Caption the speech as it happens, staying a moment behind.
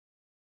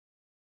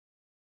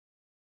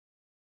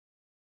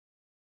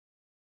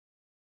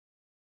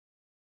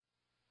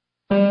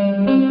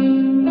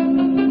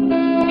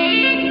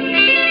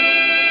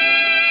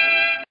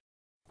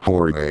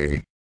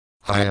Corey.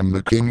 I am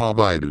the king of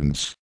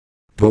items.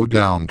 Bow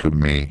down to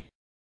me.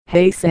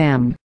 Hey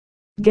Sam.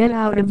 Get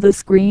out of the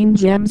screen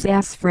gems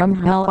ass from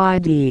hell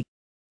ID.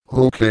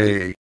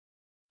 Okay.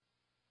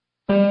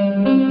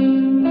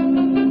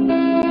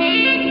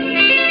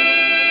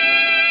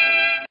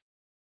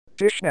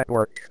 Dish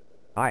Network.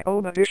 I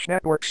own a Dish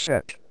Network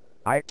set.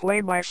 I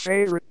play my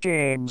favorite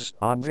games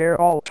on there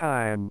all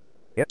time.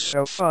 It's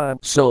so fun.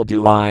 So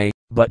do I,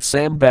 but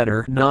Sam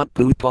better not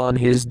poop on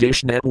his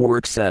Dish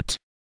Network set.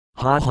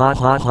 Ha ha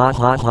ha ha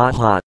ha ha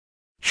ha.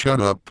 Shut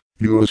up,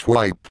 you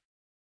swipe.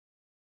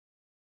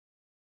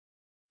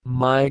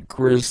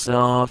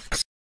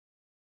 Microsoft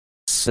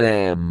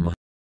Sam.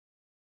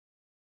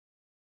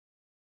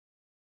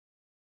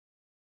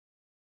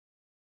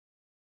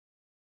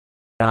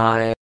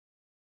 I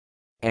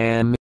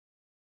am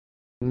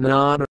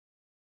not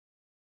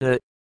a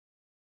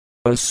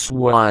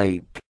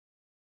swipe.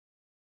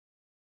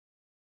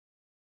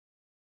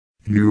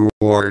 You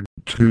are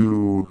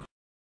too.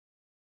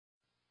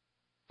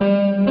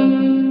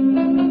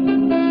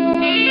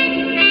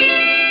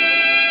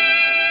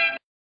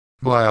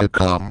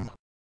 Viacom.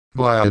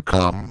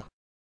 Viacom.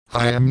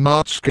 I am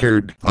not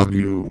scared of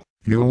you,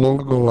 you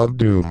logo of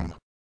doom.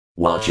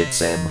 Watch it,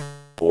 Sam,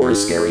 or a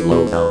scary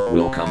logo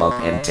will come up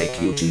and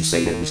take you to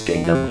Satan's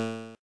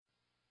kingdom.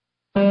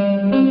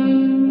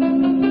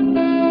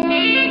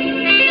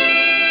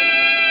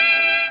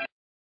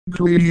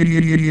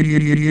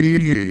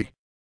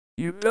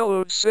 You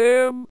bellowed,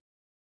 Sam?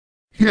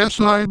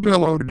 Yes, I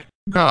bellowed,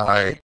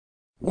 guy.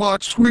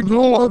 What's with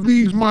all of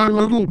these My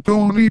Little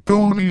Pony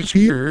ponies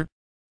here?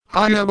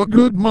 I have a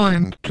good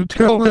mind to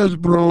tell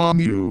Hasbro on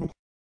you.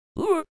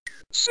 Look,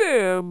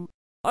 Sam,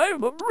 I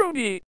am a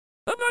brony,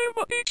 and I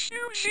am a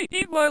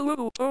HUGE My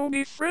Little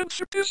Pony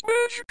Friendship is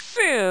Magic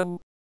fan.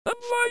 And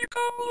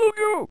Viacom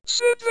logo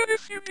said that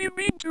if you be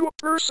mean to a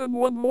person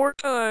one more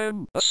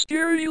time, a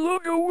scary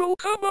logo will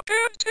come up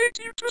and take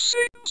you to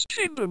Satan's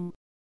kingdom.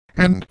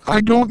 And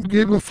I don't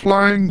give a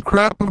flying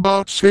crap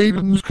about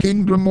Satan's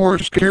kingdom or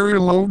scary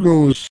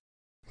logos.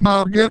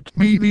 Now get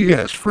me the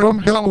S from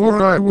hell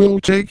or I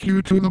will take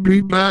you to the B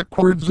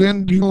backwards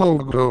ND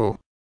logo.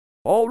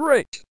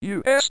 Alright,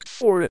 you asked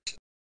for it.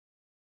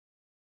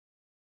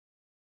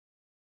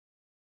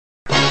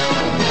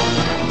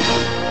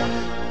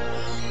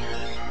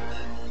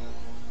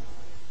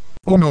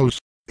 Oh no,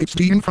 it's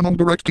the infernal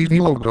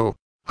DirecTV logo.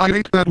 I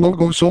hate that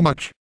logo so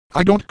much.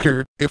 I don't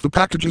care if the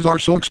packages are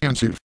so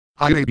expensive.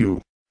 I hate you.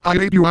 I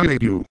hate you. I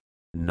hate you.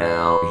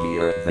 Now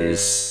hear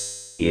this.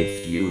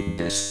 If you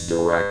diss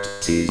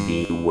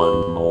DirecTV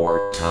one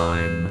more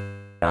time,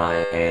 I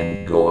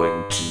am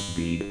going to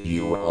beat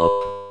you up.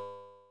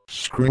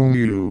 Screw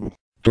you,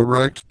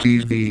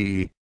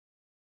 DirecTV.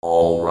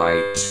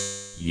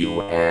 Alright,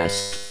 you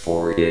asked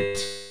for it.